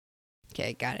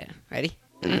Okay, got it. Ready?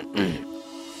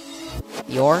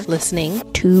 You're Listening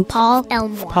To Paul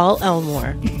Elmore. Paul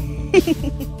Elmore.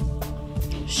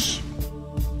 Shh.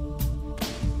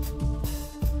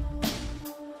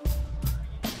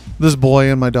 This boy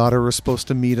and my daughter were supposed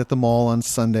to meet at the mall on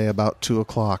Sunday about 2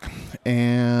 o'clock.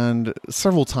 And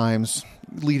several times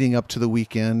leading up to the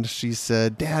weekend, she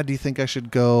said, "Dad, do you think I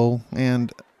should go?"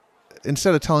 And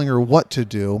instead of telling her what to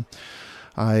do,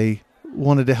 I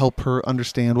wanted to help her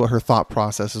understand what her thought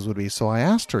processes would be. So I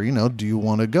asked her, do you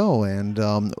want to go? And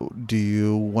do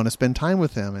you want to spend time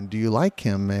with him? And do you like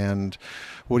him? And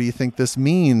what do you think this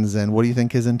means? And what do you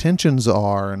think his intentions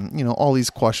are? And, all these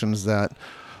questions that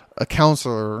a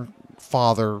counselor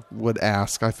father would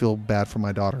ask. I feel bad for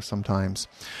my daughter sometimes.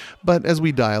 But as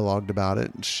we dialogued about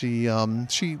it, she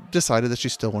decided that she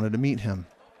still wanted to meet him.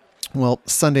 Well,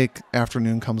 Sunday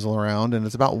afternoon comes around, and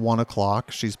it's about 1 o'clock.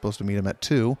 She's supposed to meet him at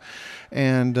 2.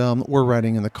 And we're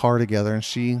riding in the car together, and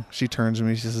she turns to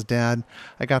me. She says, "Dad,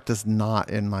 I got this knot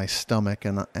in my stomach,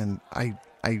 and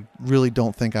I really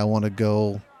don't think I want to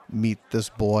go meet this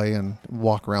boy and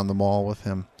walk around the mall with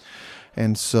him."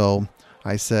 And so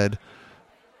I said,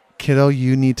 "Kiddo,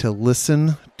 you need to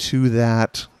listen to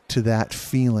that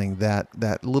feeling,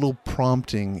 that little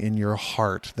prompting in your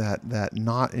heart, that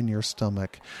knot in your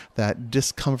stomach, that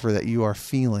discomfort that you are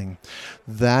feeling.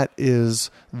 That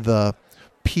is the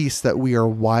peace that we are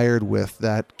wired with,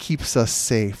 that keeps us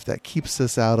safe, that keeps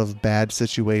us out of bad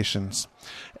situations."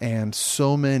 And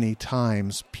so many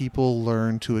times people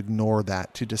learn to ignore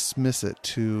that, to dismiss it,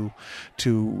 to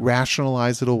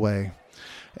rationalize it away.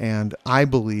 And I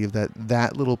believe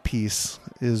that little piece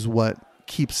is what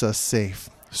keeps us safe.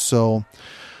 So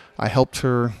I helped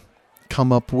her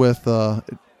come up with a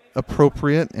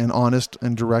appropriate and honest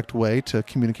and direct way to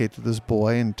communicate to this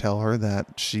boy and tell her that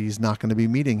she's not going to be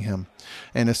meeting him.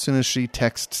 And as soon as she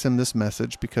texts him this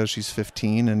message, because she's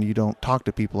 15 and you don't talk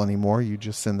to people anymore, you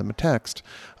just send them a text.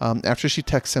 After she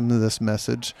texts him this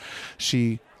message,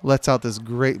 she lets out this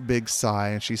great big sigh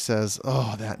and she says,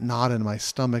 "Oh, that knot in my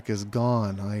stomach is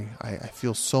gone. I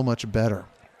feel so much better."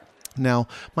 Now,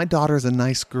 my daughter is a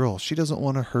nice girl. She doesn't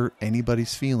want to hurt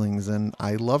anybody's feelings, and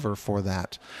I love her for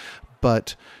that.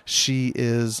 But she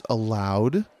is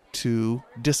allowed to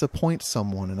disappoint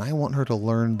someone, and I want her to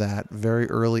learn that very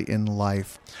early in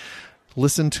life.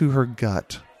 Listen to her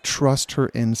gut. Trust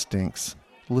her instincts.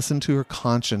 Listen to her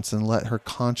conscience and let her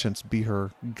conscience be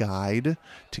her guide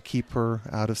to keep her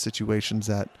out of situations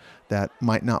that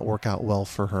might not work out well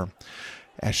for her.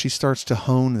 As she starts to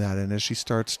hone that, and as she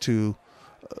starts to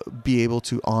be able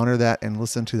to honor that and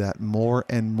listen to that more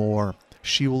and more,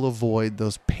 she will avoid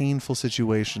those painful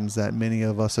situations that many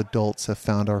of us adults have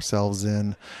found ourselves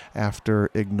in after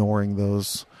ignoring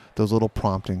those little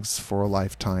promptings for a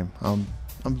lifetime. I'm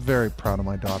very proud of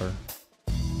my daughter.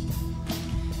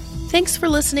 Thanks for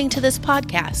listening to this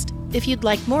podcast. If you'd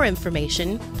like more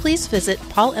information, please visit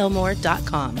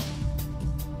paulelmore.com.